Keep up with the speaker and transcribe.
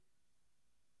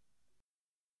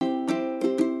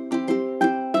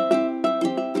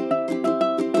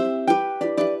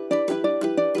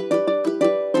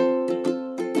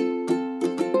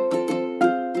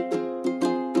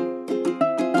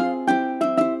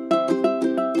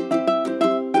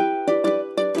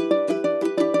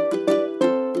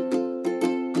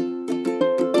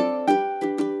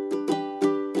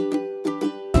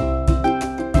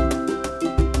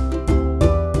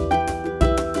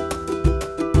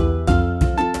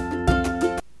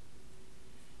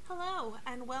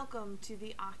Welcome to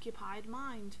the Occupied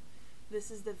Mind.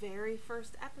 This is the very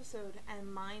first episode,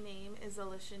 and my name is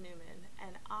Alicia Newman,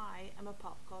 and I am a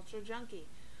pop culture junkie.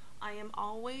 I am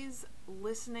always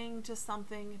listening to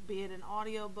something, be it an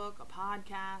audiobook, a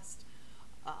podcast,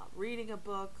 reading a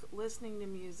book, listening to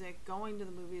music, going to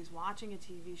the movies, watching a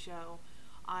TV show.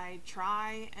 I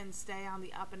try and stay on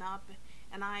the up and up,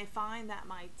 and I find that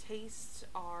my tastes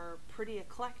are pretty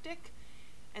eclectic,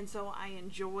 and so I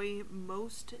enjoy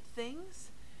most things,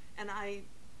 and I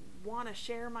want to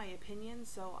share my opinions,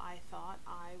 so I thought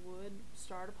I would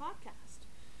start a podcast.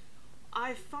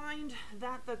 I find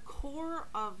that the core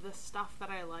of the stuff that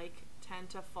I like tend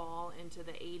to fall into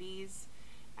the 80s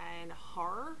and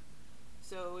horror.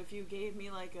 So if you gave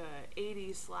me like a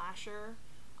 80s slasher,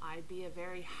 I'd be a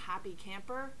very happy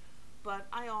camper. But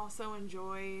I also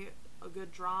enjoy a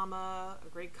good drama, a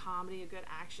great comedy, a good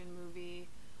action movie.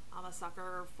 I'm a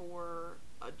sucker for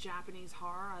a Japanese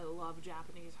horror. I love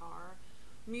Japanese horror.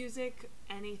 Music,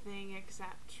 anything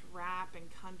except rap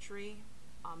and country.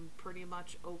 I'm pretty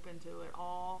much open to it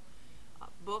all.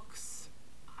 Books,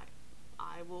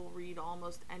 I will read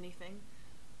almost anything.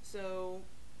 So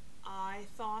I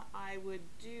thought I would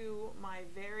do my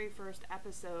very first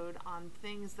episode on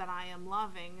things that I am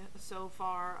loving so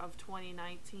far of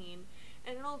 2019,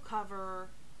 and it'll cover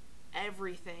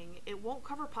everything. It won't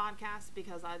cover podcasts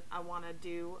because I want to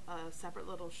do a separate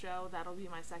little show. That'll be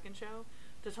my second show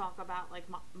to talk about like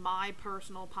my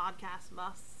personal podcast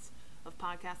musts of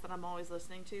podcasts that I'm always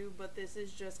listening to, but this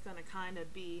is just going to kind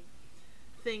of be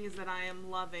things that I am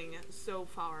loving so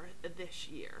far this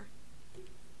year.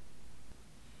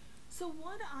 So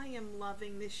what I am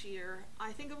loving this year,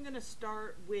 I think I'm going to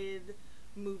start with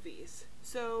movies.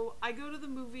 So I go to the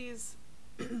movies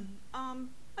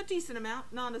a decent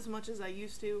amount, not as much as I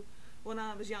used to when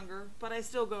I was younger, but I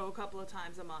still go a couple of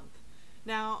times a month.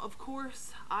 Now, of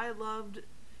course, I loved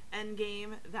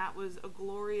Endgame. That was a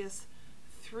glorious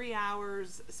 3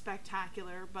 hours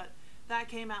spectacular, but that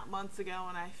came out months ago,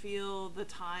 and I feel the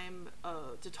time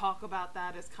to talk about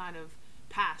that is kind of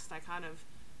past. I kind of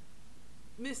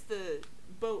missed the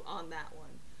boat on that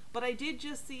one. But I did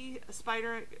just see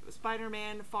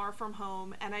Spider-Man Far From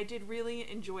Home, and I did really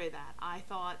enjoy that. I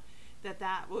thought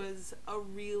that was a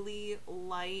really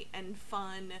light and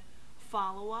fun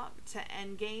follow-up to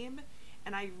Endgame,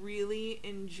 and I really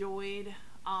enjoyed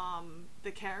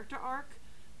the character arc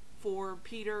for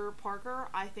Peter Parker.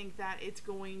 I think that it's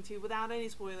going to, without any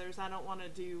spoilers, I don't want to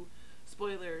do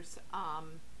spoilers,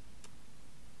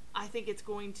 I think it's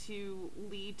going to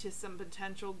lead to some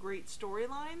potential great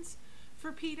storylines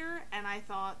for Peter, and I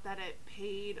thought that it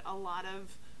paid a lot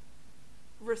of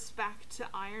respect to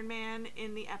Iron Man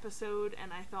in the episode,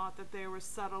 and I thought that there was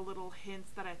subtle little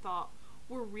hints that I thought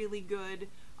were really good.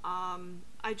 I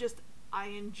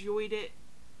enjoyed it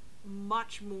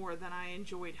much more than I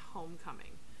enjoyed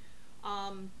Homecoming.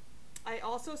 I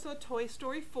also saw Toy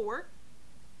Story 4,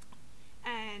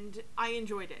 and I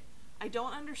enjoyed it. I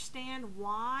don't understand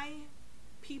why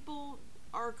people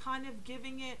are kind of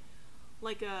giving it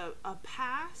like a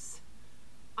pass.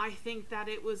 I think that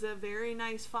it was a very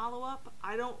nice follow-up.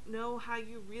 I don't know how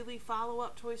you really follow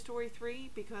up Toy Story 3,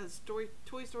 because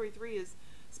Toy Story 3 is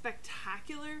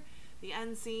spectacular. The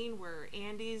end scene where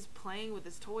Andy's playing with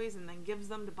his toys and then gives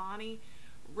them to Bonnie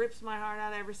rips my heart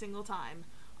out every single time.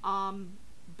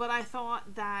 But I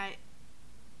thought that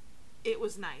it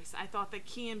was nice. I thought that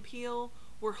Key and Peele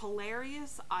were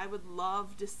hilarious. I would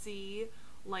love to see,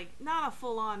 like, not a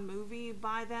full-on movie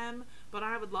by them, but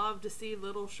I would love to see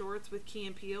little shorts with Key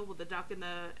and Peele, with the duck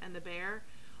and the bear.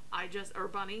 Or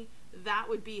bunny. That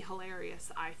would be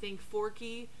hilarious. I think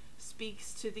Forky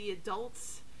speaks to the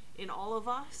adults in all of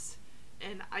us,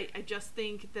 and I just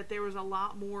think that there was a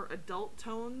lot more adult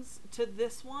tones to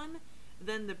this one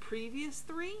than the previous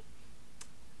three.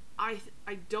 I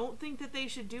don't think that they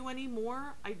should do any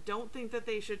more. I don't think that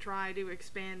they should try to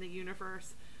expand the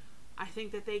universe. I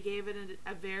think that they gave it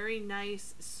a very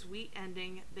nice, sweet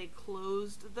ending. They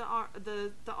closed the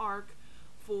arc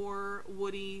for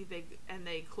Woody,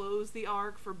 they closed the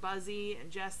arc for Buzzy and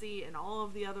Jessie and all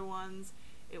of the other ones.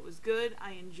 It was good.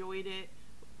 I enjoyed it,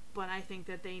 but I think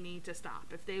that they need to stop.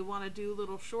 If they want to do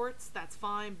little shorts, that's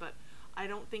fine, but I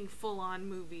don't think full-on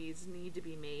movies need to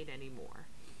be made anymore.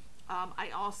 I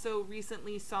also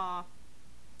recently saw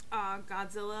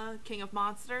Godzilla, King of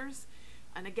Monsters,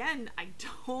 and again, I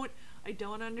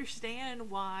don't understand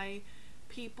why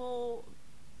people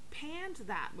panned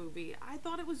that movie. I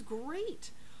thought it was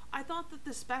great. I thought that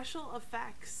the special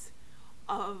effects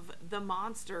of the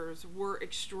monsters were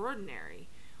extraordinary.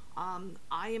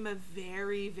 I am a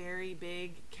very, very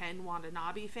big Ken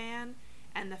Watanabe fan,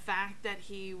 And the fact that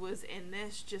he was in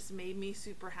this just made me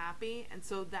super happy, and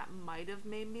so that might have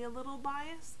made me a little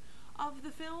biased of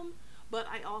the film. But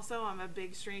I'm a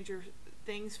big Stranger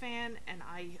Things fan, and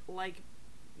I like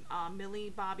Millie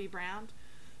Bobby Brown,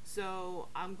 so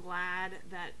I'm glad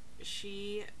that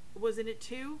she was in it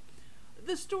too.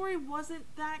 The story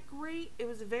wasn't that great. It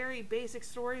was a very basic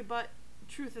story, but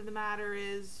truth of the matter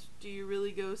is, do you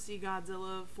really go see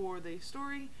Godzilla for the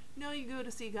story? No, you go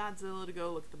to see Godzilla to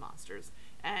go look at the monsters,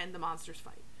 and the monsters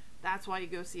fight. That's why you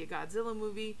go see a Godzilla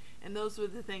movie, and those were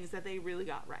the things that they really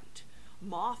got right.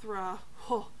 Mothra,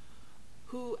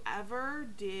 whoever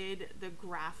did the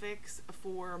graphics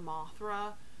for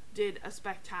Mothra did a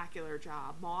spectacular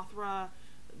job. Mothra,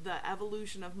 the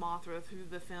evolution of Mothra through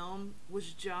the film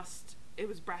was just, it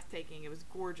was breathtaking. It was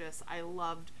gorgeous. I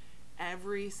loved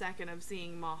every second of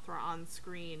seeing Mothra on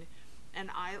screen, and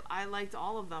I liked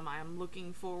all of them. I'm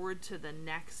looking forward to the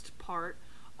next part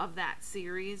of that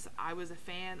series. I was a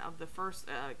fan of the first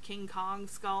King Kong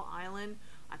Skull Island.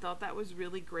 I thought that was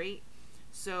really great.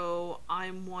 So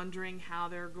I'm wondering how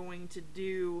they're going to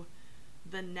do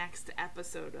the next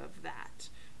episode of that.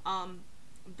 One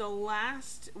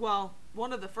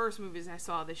of the first movies I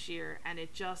saw this year, and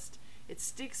it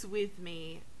sticks with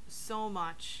me so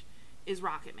much, is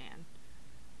Rocketman.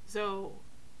 So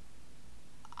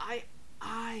I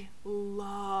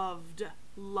loved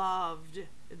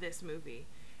this movie.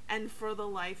 And for the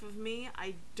life of me,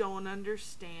 I don't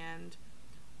understand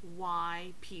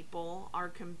why people are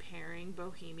comparing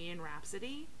Bohemian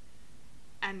Rhapsody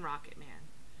and Rocketman.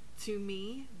 To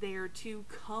me, they are two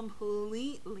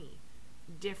completely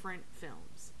different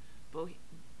films.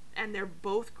 And they're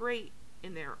both great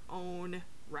in their own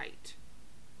right.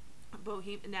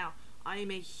 Now, I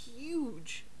am a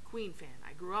huge Queen fan.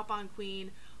 I grew up on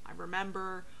Queen. I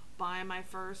remember buying my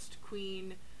first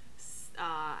Queen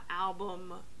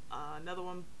album. Another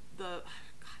one,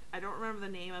 I don't remember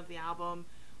the name of the album,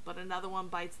 but another one,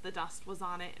 Bites the Dust, was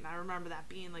on it, and I remember that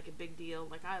being like a big deal.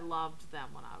 Like, I loved them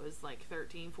when I was like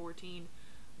 13, 14.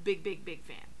 Big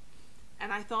fan.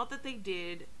 And I thought that they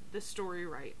did the story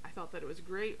right. I thought that it was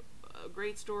a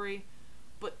great story,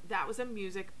 but that was a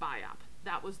music biop.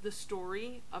 That was the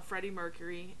story of Freddie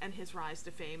Mercury and his rise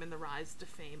to fame and the rise to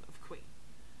fame of Queen.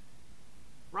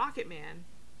 Rocketman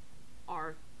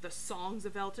are the songs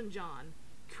of Elton John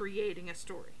creating a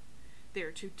story.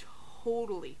 They're two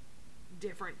totally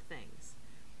different things,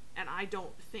 and I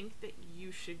don't think that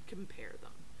you should compare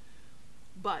them.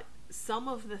 But some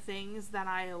of the things that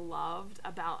I loved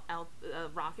about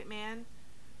Rocketman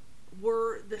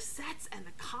were the sets and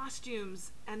the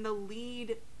costumes and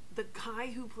the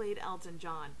guy who played Elton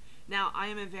John. Now, I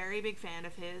am a very big fan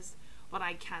of his, but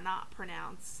I cannot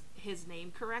pronounce his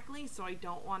name correctly, so I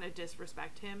don't want to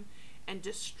disrespect him and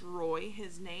destroy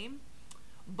his name.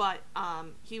 But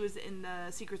he was in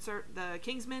the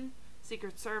Kingsman,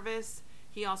 Secret Service.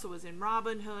 He also was in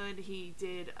Robin Hood. He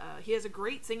has a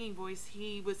great singing voice.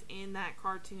 He was in that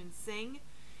cartoon Sing.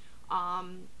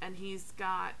 And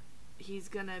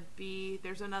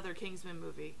there's another Kingsman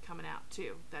movie coming out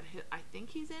too that I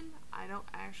think he's in. I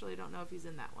actually don't know if he's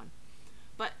in that one.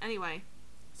 But anyway,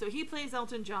 so he plays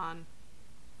Elton John.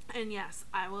 And yes,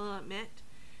 I will admit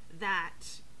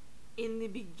that in the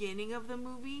beginning of the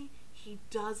movie, he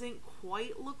doesn't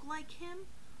quite look like him.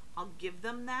 I'll give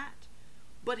them that.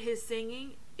 But his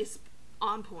singing is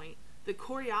on point. The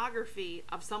choreography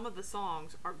of some of the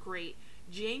songs are great.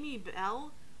 Jamie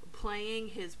Bell playing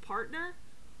his partner,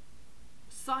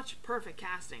 such perfect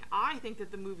casting. I think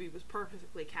that the movie was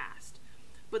perfectly cast.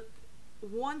 But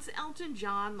once Elton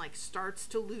John starts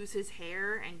to lose his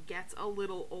hair and gets a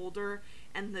little older,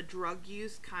 and the drug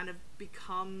use kind of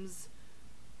becomes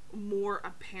more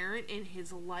apparent in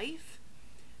his life,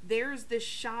 there's this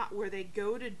shot where they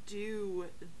go to do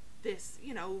this,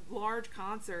 large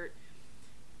concert,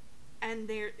 and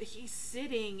he's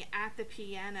sitting at the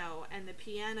piano, and the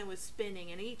piano is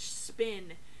spinning, and each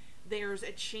spin there's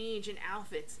a change in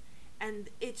outfits, and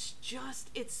it's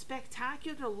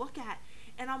spectacular to look at.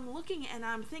 And I'm looking and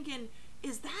I'm thinking,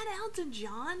 is that Elton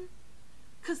John?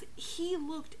 Because he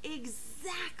looked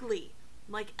exactly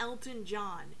like Elton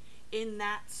John in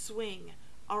that swing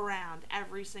around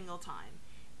every single time.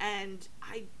 And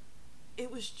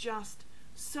it was just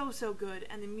so good.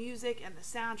 And the music and the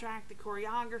soundtrack, the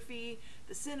choreography,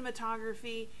 the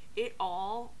cinematography, it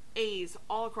all A's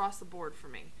all across the board for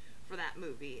me for that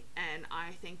movie. And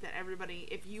I think that everybody,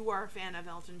 if you are a fan of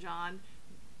Elton John,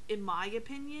 in my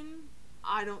opinion,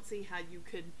 I don't see how you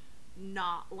could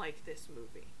not like this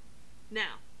movie.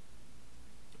 Now,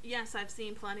 yes, I've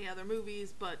seen plenty other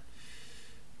movies, but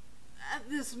at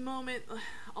this moment,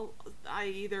 I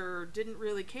either didn't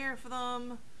really care for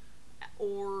them,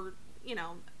 or,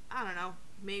 I don't know,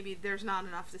 maybe there's not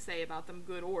enough to say about them,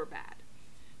 good or bad.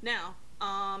 Now,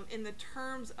 in the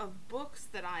terms of books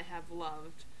that I have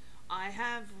loved, I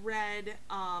have read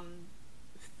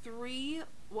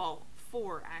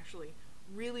four actually,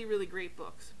 really, really great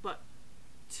books, but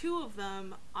two of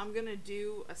them I'm going to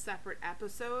do a separate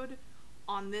episode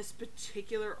on this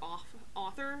particular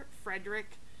author,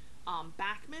 Frederick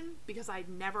Backman, because I'd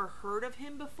never heard of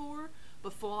him before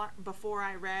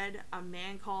I read A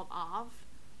Man Called Ov.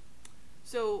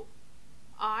 So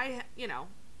I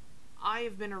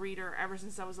have been a reader ever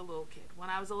since I was a little kid. When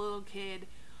I was a little kid,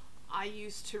 I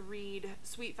used to read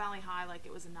Sweet Valley High like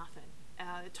it was nothing.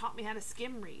 It taught me how to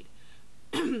skim read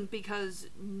because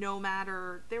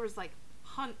there was like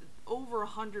over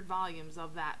 100 volumes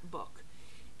of that book,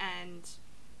 and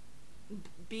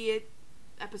be it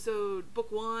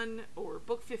book 1 or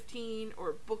book 15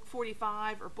 or book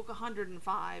 45 or book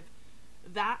 105,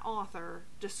 that author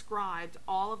described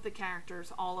all of the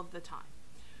characters all of the time.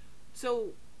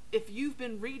 So if you've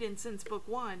been reading since book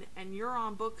 1 and you're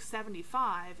on book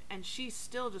 75 and she's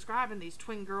still describing these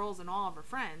twin girls and all of her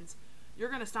friends, you're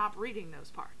going to stop reading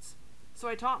those parts. So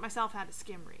I taught myself how to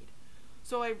skim read.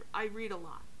 So I read a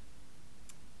lot.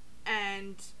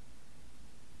 And,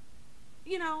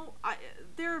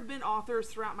 there have been authors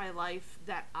throughout my life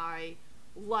that I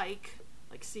like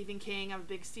Stephen King. I'm a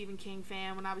big Stephen King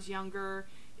fan. When I was younger,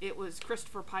 it was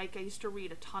Christopher Pike. I used to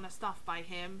read a ton of stuff by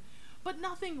him, but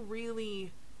nothing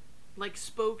really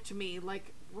spoke to me,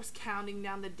 was counting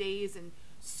down the days and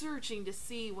searching to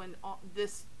see when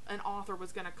an author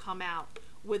was going to come out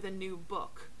with a new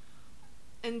book,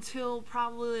 until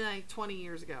probably 20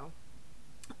 years ago.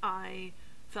 I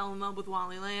fell in love with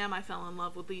Wally Lamb. I fell in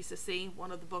love with Lisa See,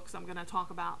 one of the books I'm going to talk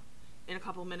about in a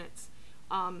couple minutes.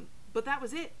 But that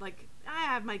was it. I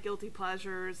have my guilty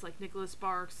pleasures, like Nicholas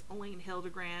Sparks, Elaine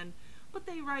Hildebrand, but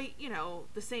they write,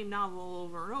 the same novel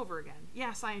over and over again.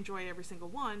 Yes, I enjoy every single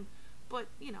one, but,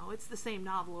 it's the same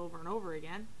novel over and over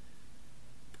again.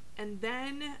 And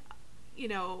then,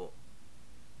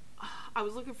 I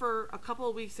was looking for, a couple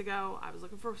of weeks ago, I was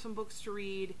looking for some books to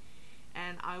read,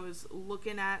 and I was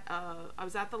looking at, I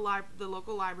was at the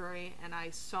local library, and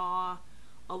I saw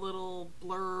a little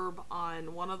blurb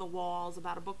on one of the walls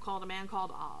about a book called A Man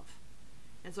Called Ov.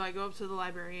 And so I go up to the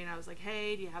librarian, and I was like,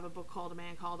 hey, do you have a book called A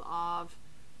Man Called Ov?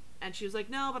 And she was like,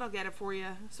 no, but I'll get it for you.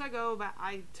 So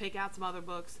I take out some other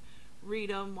books, read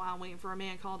them while I'm waiting for A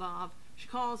Man Called Ov. She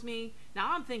calls me.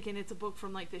 Now I'm thinking it's a book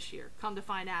from this year. Come to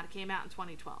find out, it came out in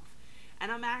 2012.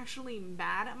 And I'm actually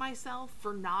mad at myself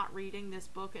for not reading this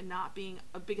book and not being,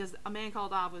 because A Man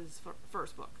Called Ov was his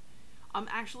first book. I'm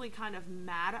actually kind of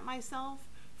mad at myself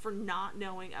for not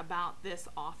knowing about this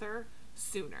author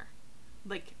sooner.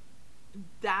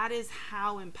 That is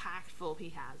how impactful he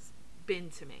has been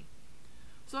to me.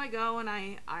 So I go and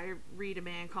I read A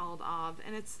Man Called Ov,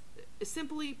 and it's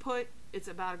simply put, it's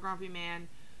about a grumpy man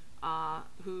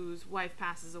whose wife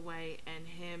passes away and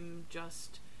him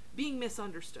just being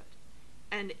misunderstood.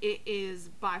 And it is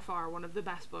by far one of the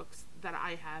best books that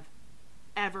I have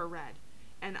ever read.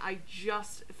 And I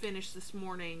just finished this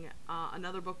morning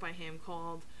another book by him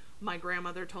called My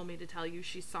Grandmother Told Me to Tell You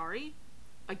She's Sorry.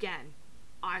 Again,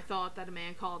 I thought that A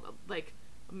Man Called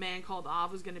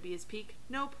Ov was going to be his peak.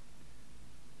 Nope.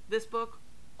 This book,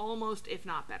 almost if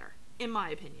not better, in my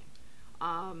opinion.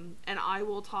 And I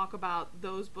will talk about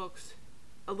those books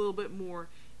a little bit more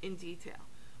in detail.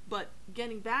 But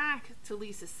getting back to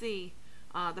Lisa See,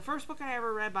 the first book I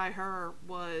ever read by her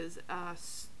was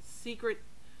Secret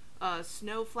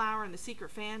Snowflower and the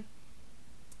Secret Fan.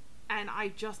 And I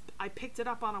picked it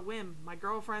up on a whim. My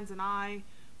girlfriends and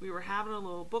we were having a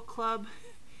little book club.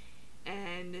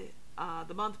 And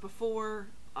the month before,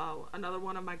 another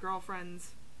one of my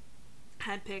girlfriends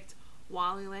had picked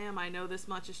Wally Lamb, I Know This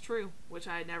Much Is True, which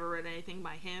I had never read anything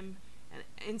by him, and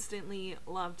instantly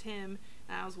loved him.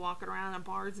 And I was walking around at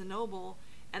Barnes & Noble,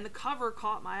 and the cover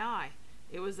caught my eye.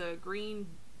 It was a green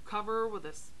cover with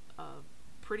a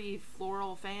pretty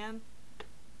floral fan.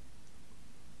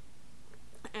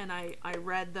 And I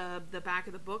read the back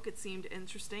of the book. It seemed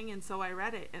interesting, and so I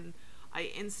read it. And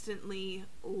I instantly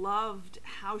loved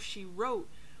how she wrote,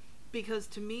 because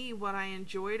to me, what I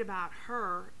enjoyed about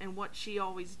her and what she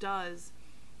always does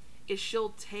is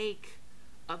she'll take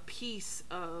a piece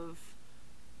of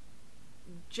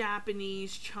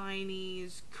Japanese,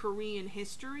 Chinese, Korean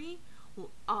history,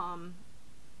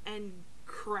 and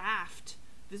craft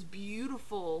this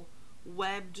beautiful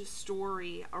webbed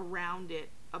story around it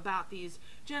about these,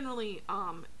 generally,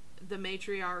 the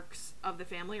matriarchs of the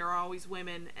family are always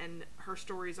women, and her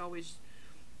stories always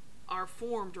are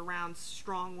formed around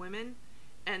strong women,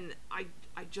 and I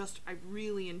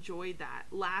really enjoyed that.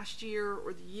 Last year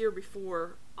or the year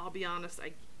before, I'll be honest,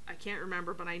 I can't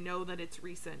remember, but I know that it's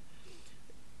recent.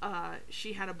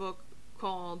 She had a book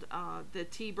called The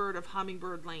T-Bird of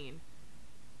Hummingbird Lane,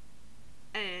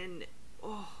 and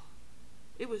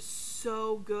it was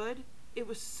so good. It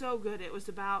was so good. It was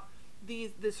about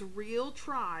this real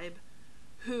tribe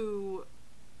who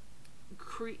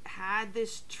had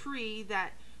this tree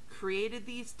that created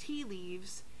these tea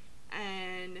leaves,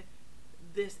 and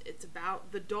it's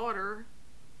about the daughter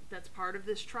that's part of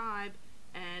this tribe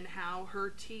and how her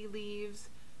tea leaves,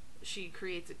 she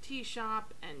creates a tea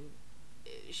shop, and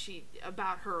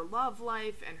about her love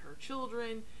life and her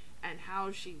children, and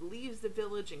how she leaves the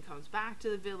village and comes back to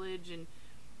the village, and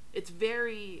it's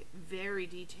very, very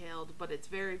detailed, but it's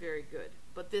very, very good.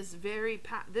 But this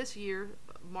year,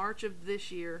 March of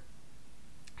this year,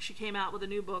 she came out with a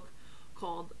new book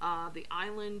called The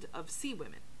Island of Sea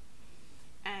Women.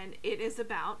 And it is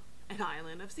about an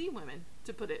island of sea women,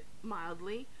 to put it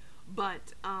mildly.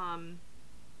 But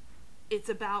it's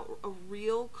about a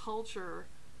real culture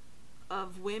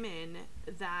of women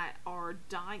that are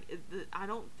dying. I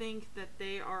don't think that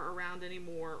they are around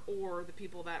anymore, or the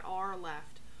people that are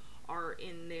left are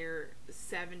in their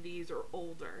 70s or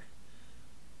older.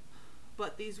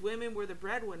 But these women were the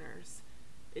breadwinners.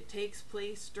 It takes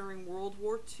place during World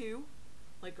War II,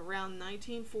 like around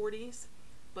 1940s.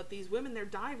 But these women, they're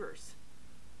divers.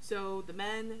 So the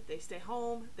men, they stay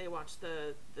home, they watch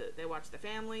the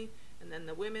family, and then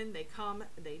the women, they come,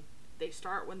 they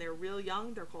start when they're real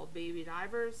young. They're called baby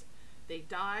divers. They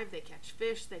dive, they catch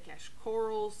fish, they catch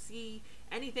corals,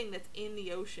 anything that's in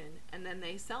the ocean, and then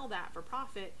they sell that for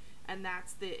profit, and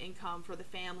that's the income for the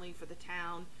family, for the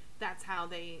town. That's how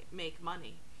they make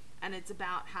money. And it's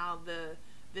about how this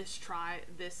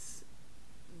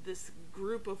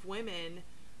group of women,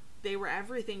 they were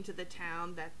everything to the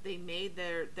town, that they made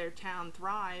their town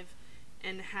thrive,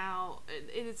 and how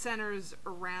it centers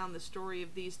around the story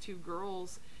of these two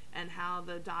girls and how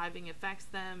the diving affects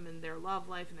them and their love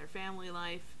life and their family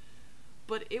life.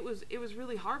 But it was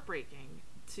really heartbreaking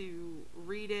to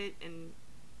read it, and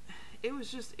it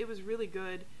was really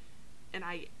good, and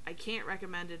I can't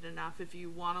recommend it enough if you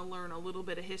want to learn a little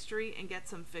bit of history and get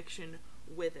some fiction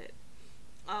with it.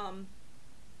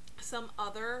 Some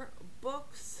other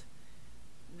books,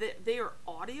 they are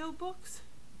audio books,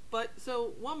 but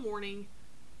so one morning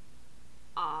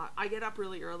I get up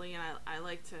really early, and I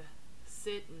like to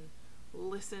sit and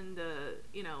listen to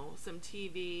some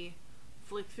TV,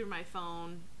 flick through my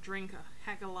phone, drink a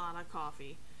heck of a lot of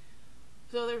coffee.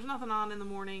 So there's nothing on in the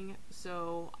morning,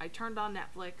 so I turned on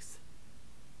Netflix,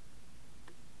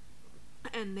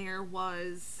 and there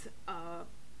was a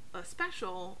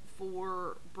special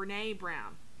for Brene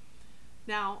Brown.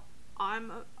 Now,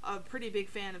 I'm a pretty big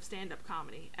fan of stand-up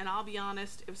comedy, and I'll be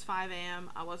honest, it was 5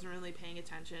 a.m., I wasn't really paying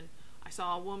attention. I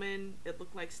saw a woman, it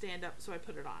looked like stand-up, so I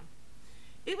put it on.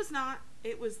 It was not.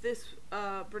 It was this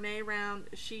Brene Brown.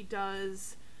 She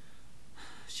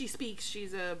speaks.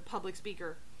 She's a public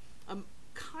speaker.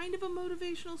 Kind of a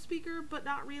motivational speaker, but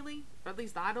not really. Or at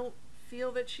least I don't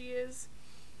feel that she is.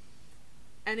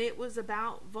 And it was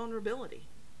about vulnerability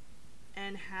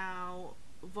and how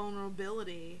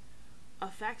vulnerability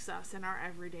affects us in our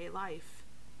everyday life.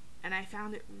 And I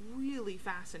found it really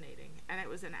fascinating. And it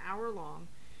was an hour long.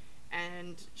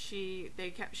 And she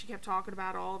kept talking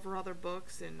about all of her other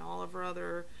books and all of her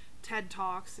other TED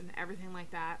Talks and everything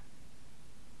like that.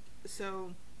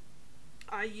 So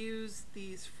I use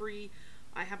these free,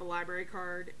 I have a library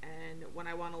card, and when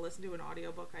I want to listen to an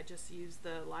audiobook, I just use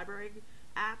the library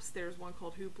apps. There's one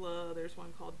called Hoopla, there's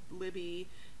one called Libby,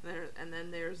 and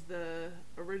then there's the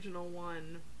original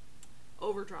one,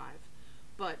 Overdrive.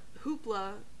 But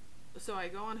Hoopla, so I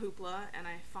go on Hoopla and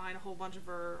I find a whole bunch of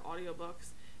her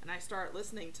audiobooks, and I start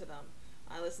listening to them.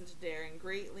 I listen to Daring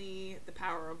Greatly, The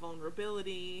Power of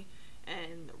Vulnerability,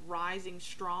 and Rising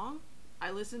Strong. I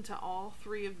listened to all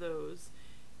three of those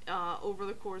over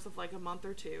the course of like a month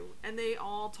or two, and they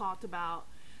all talked about,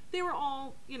 they were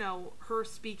all, her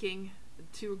speaking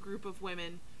to a group of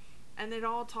women, and they'd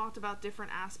all talked about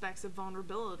different aspects of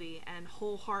vulnerability and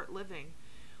whole heart living,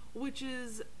 which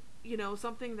is,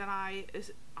 something that I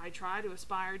try to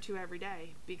aspire to every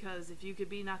day, because if you could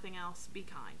be nothing else, be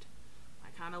kind. I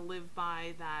kind of live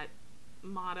by that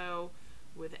motto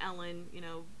with Ellen,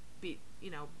 be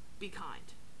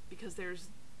kind, because there's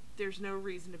no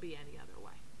reason to be any other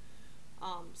way.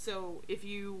 So if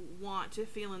you want to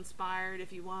feel inspired,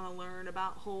 if you want to learn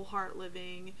about whole heart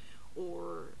living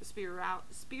or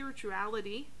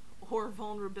spirituality or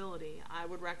vulnerability, I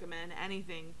would recommend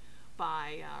anything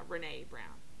by Brene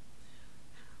Brown.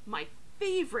 My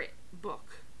favorite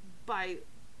book by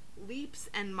leaps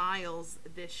and miles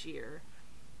this year,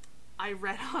 I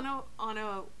read on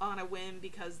a whim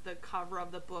because the cover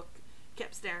of the book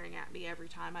kept staring at me every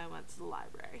time I went to the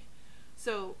library.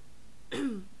 So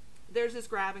there's this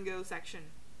grab and go section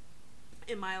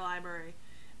in my library,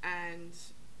 and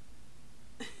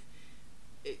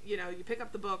you pick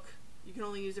up the book, you can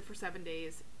only use it for 7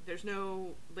 days. There's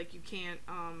no, like, you can't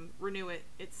renew it.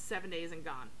 It's 7 days and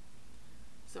gone.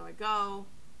 So I go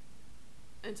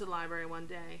into the library one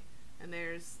day, and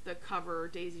there's the cover,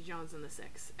 Daisy Jones and the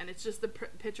Six, and it's just the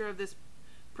picture of this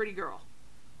pretty girl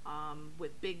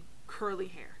with big curly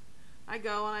hair. I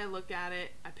go and I look at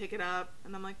it, I pick it up,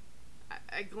 and I'm like,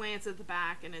 I glance at the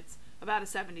back, and it's about a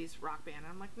 70s rock band, and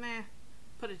I'm like, nah,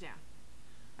 put it down.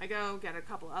 I go get a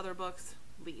couple other books,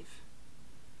 leave.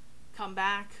 Come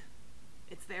back,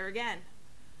 it's there again.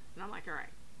 And I'm like, all right,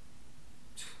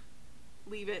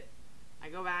 leave it. I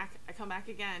go back, I come back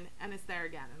again, and it's there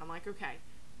again. And I'm like, okay.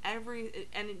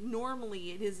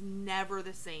 Normally it is never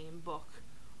the same book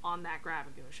on that grab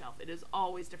and go shelf. It is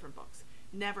always different books.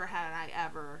 Never had I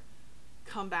ever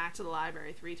come back to the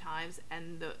library 3 times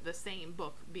and the same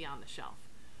book be on the shelf.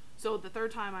 So the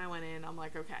third time I went in, I'm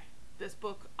like, okay, this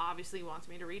book obviously wants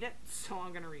me to read it, so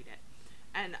I'm going to read it.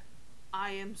 And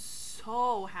I am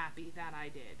so happy that I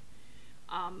did.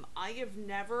 I have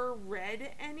never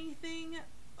read anything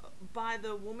by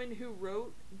the woman who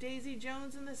wrote Daisy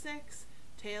Jones and the Six,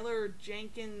 Taylor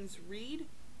Jenkins Reid.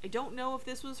 I don't know if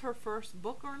this was her first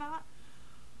book or not,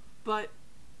 but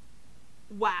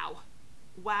wow.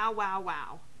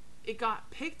 It got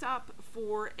picked up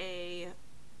for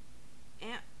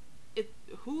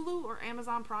Hulu or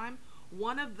Amazon Prime.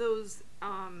 One of those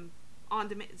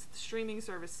on-demand streaming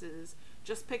services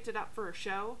just picked it up for a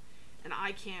show, and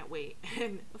I can't wait.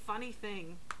 And the funny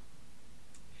thing,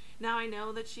 now I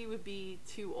know that she would be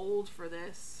too old for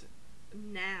this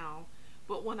now,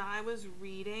 but when I was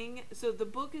reading, so the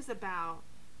book is about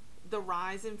the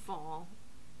rise and fall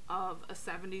of a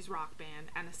 70s rock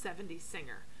band and a 70s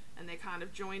singer, and they kind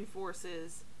of join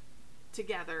forces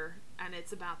together, and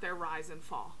it's about their rise and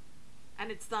fall,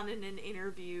 and it's done in an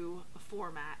interview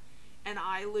format. And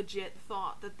I legit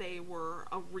thought that they were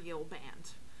a real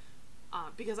band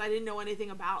because I didn't know anything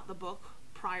about the book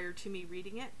prior to me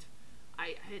reading it.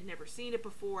 I had never seen it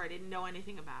before. I didn't know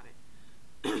anything about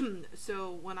it.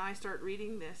 So when I start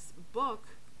reading this book,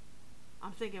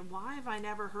 I'm thinking, why have I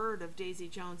never heard of Daisy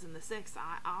Jones and the Six?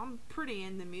 I'm pretty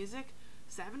into music.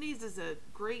 70s is a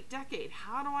great decade.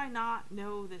 How do I not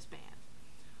know this band?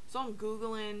 So I'm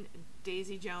Googling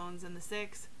Daisy Jones and the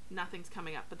Six. Nothing's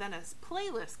coming up. But then a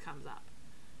playlist comes up.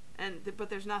 But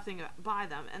there's nothing by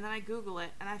them. And then I Google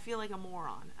it, and I feel like a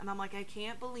moron. And I'm like, I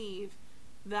can't believe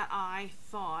that I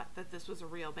thought that this was a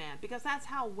real band. Because that's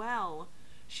how well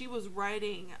she was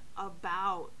writing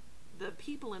about the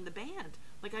people in the band.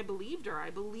 Like, I believed her. I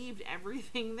believed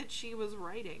everything that she was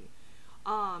writing.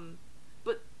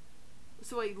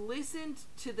 So I listened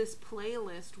to this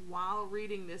playlist while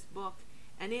reading this book,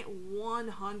 and it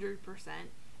 100%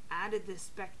 added this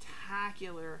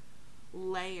spectacular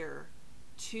layer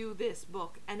to this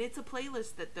book. And it's a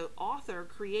playlist that the author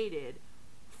created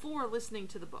for listening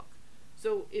to the book.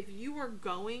 So if you are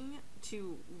going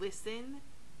to listen,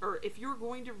 or if you're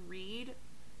going to read,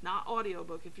 not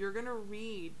audiobook, if you're going to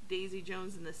read Daisy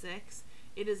Jones and the Six,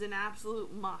 it is an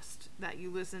absolute must that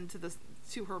you listen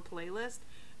to her playlist,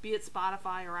 be it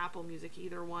Spotify or Apple Music,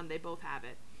 either one, they both have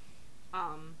it.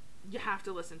 You have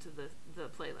to listen to the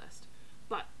playlist.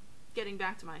 But getting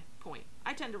back to my point,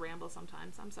 I tend to ramble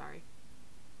sometimes, I'm sorry.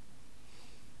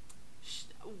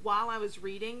 While I was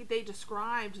reading, they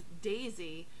described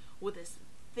Daisy with this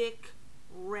thick,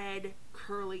 red,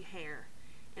 curly hair.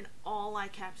 And all I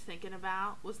kept thinking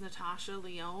about was Natasha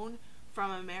Lyonne from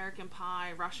American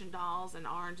Pie, Russian Dolls, and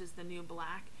Orange is the New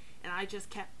Black. And I just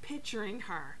kept picturing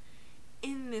her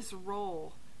in this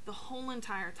role the whole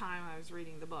entire time I was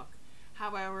reading the book.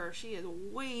 However, she is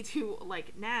way too,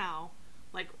 now,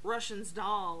 Russian's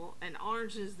Doll and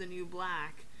Orange is the New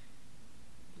Black,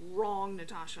 wrong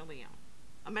Natasha Lyonne.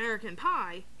 American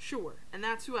Pie, sure. And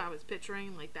that's who I was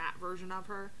picturing, that version of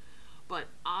her. But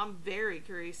I'm very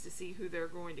curious to see who they're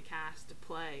going to cast to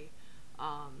play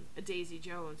a Daisy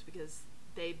Jones, because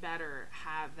they better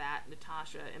have that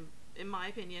Natasha, in my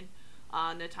opinion,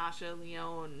 Natasha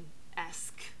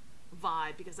Lyonne-esque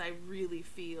vibe, because I really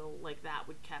feel like that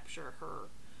would capture her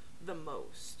the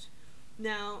most.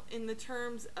 Now, in the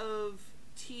terms of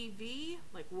TV,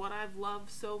 what I've loved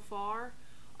so far,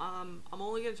 I'm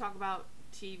only going to talk about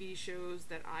TV shows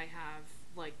that I have,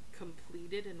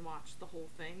 completed and watched the whole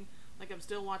thing. Like, I'm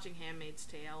still watching Handmaid's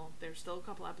Tale. There's still a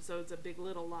couple episodes of Big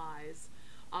Little Lies.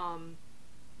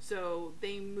 So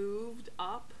they moved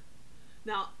up.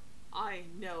 Now, I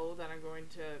know that I'm going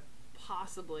to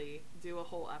possibly do a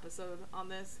whole episode on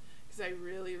this because I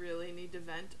really, really need to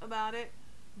vent about it.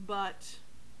 But,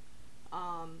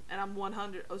 and I'm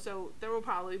 100, so there will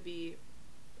probably be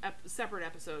separate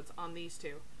episodes on these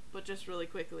two. But just really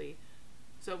quickly,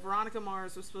 so Veronica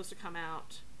Mars was supposed to come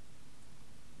out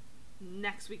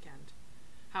next weekend.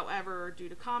 However, due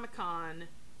to Comic-Con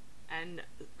and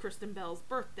Kristen Bell's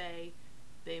birthday,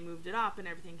 they moved it up and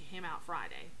everything came out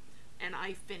Friday. And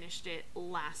I finished it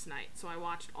last night. So I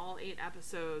watched all 8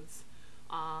 episodes.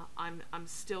 I'm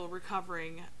still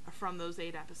recovering from those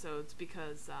 8 episodes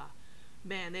because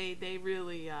man, they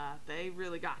really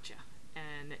got you.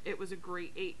 And it was a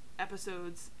great 8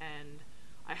 episodes, and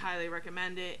I highly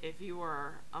recommend it if you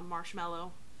are a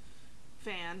Marshmallow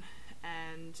fan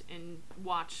and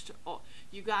watched all.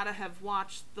 You gotta have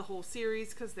watched the whole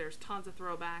series because there's tons of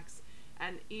throwbacks,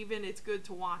 and even it's good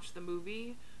to watch the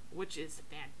movie, which is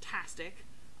fantastic.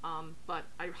 But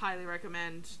I highly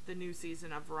recommend the new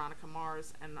season of Veronica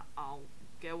Mars, and I'll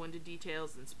go into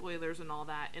details and spoilers and all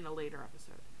that in a later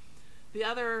episode. The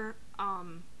other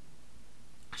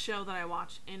show that I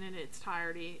watched in its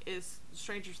entirety is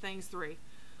Stranger Things 3.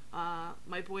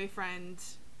 My boyfriend,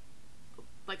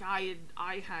 like, I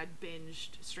had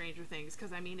binged Stranger Things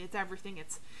because, I mean, it's everything.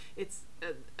 It's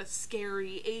a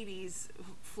scary 80s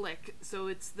flick, so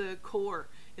it's the core.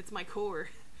 It's my core.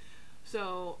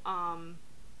 So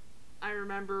I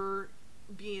remember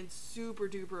being super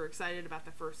duper excited about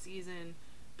the first season.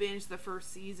 Binged the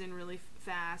first season really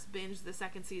fast. Binged the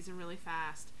second season really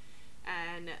fast.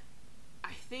 And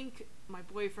I think my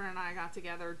boyfriend and I got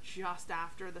together just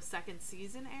after the second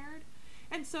season aired.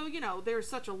 And so, you know, there's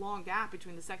such a long gap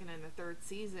between the second and the third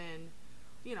season.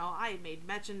 You know, I had made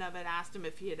mention of it, asked him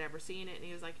if he had ever seen it, and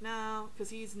he was like, no,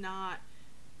 because he's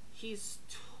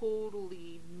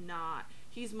totally not.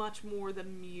 He's much more the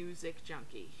music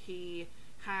junkie. He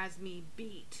has me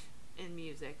beat in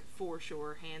music, for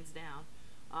sure, hands down.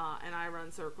 And I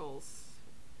run circles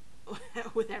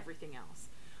with everything else.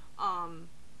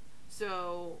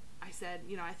 So I said,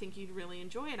 you know, I think you'd really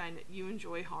enjoy it. You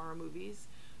enjoy horror movies.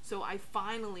 So I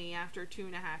finally, after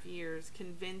 2.5 years,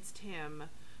 convinced him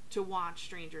to watch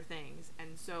Stranger Things.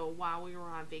 And so while we were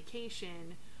on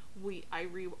vacation,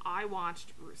 I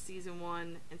watched season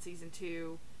 1 and season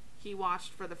 2. He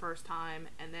watched for the first time,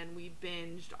 and then we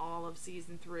binged all of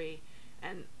season 3.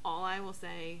 And all I will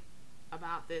say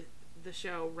about the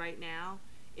show right now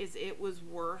is it was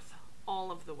worth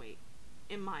all of the wait,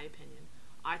 in my opinion.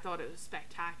 I thought it was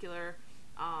spectacular.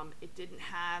 It didn't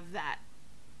have that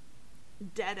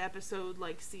dead episode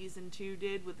like season 2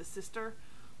 did with the sister.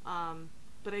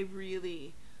 But I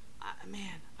really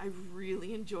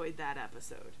enjoyed that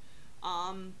episode.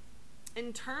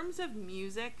 In terms of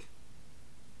music,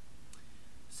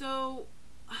 so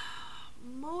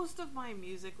most of my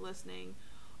music listening,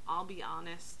 I'll be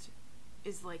honest,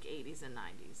 is like 80s and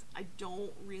 90s. I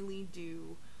don't really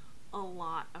do a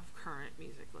lot of current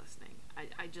music listening.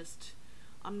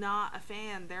 I'm not a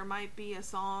fan. There might be a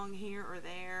song here or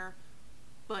there,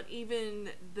 but even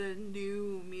the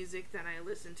new music that I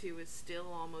listen to is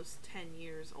still almost 10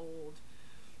 years old.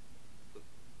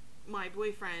 My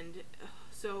boyfriend,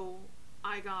 so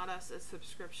I got us a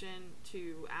subscription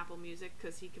to Apple Music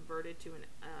because he converted to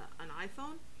an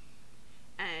iPhone,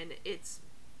 and it's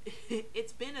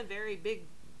been a very big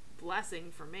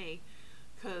blessing for me.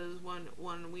 Because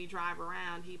when we drive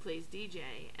around, he plays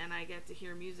DJ, and I get to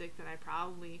hear music that I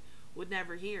probably would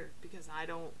never hear because I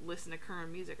don't listen to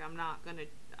current music.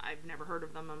 I've never heard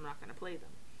of them. I'm not going to play them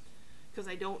because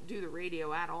I don't do the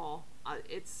radio at all.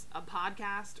 It's a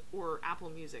podcast or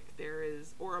Apple Music.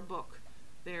 Or a book.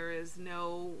 There is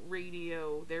no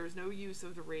radio. There is no use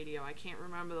of the radio. I can't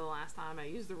remember the last time I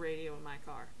used the radio in my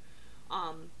car.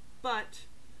 But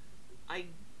I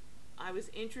was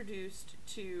introduced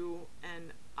to,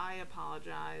 and I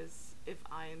apologize if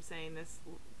I am saying this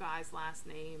guy's last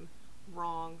name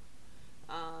wrong,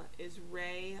 is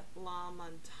Ray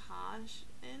LaMontagne,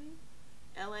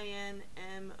 LaMontagne,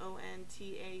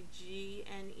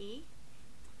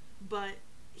 but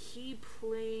he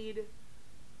played,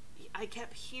 I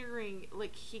kept hearing,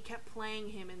 like, he kept playing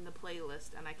him in the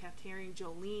playlist, and I kept hearing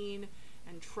Jolene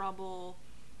and Trouble.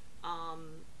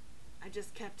 I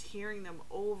just kept hearing them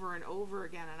over and over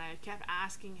again, and I kept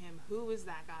asking him, who is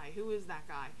that guy? Who is that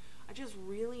guy? I just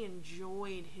really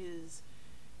enjoyed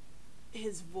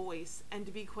his voice, and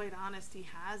to be quite honest, he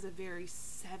has a very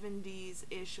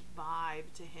 70s-ish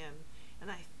vibe to him, and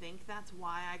I think that's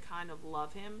why I kind of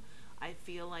love him. I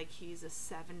feel like he's a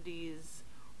 70s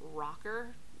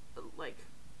rocker, like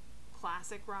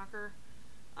classic rocker.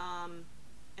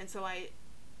 And so I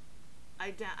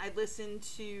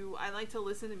like to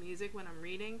listen to music when I'm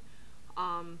reading.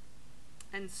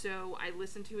 And so I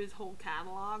listened to his whole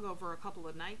catalog over a couple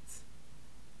of nights.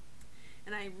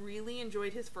 And I really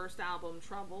enjoyed his first album,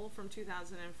 Trouble, from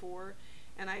 2004.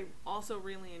 And I also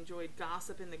really enjoyed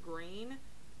Gossip in the Grain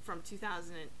from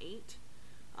 2008.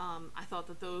 I thought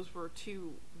that those were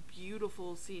two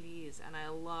beautiful CDs, and I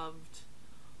loved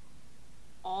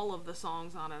all of the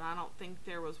songs on it. I don't think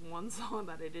there was one song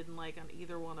that I didn't like on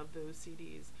either one of those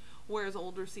CDs. Whereas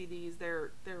older CDs,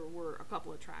 there were a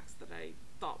couple of tracks that I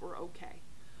thought were okay.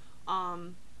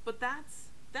 But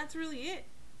that's really it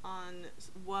on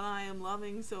what I am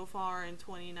loving so far in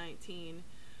 2019.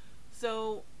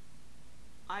 So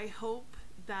I hope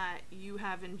that you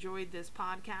have enjoyed this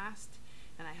podcast,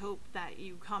 and I hope that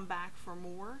you come back for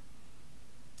more.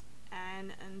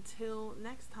 And until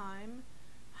next time,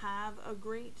 have a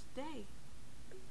great day.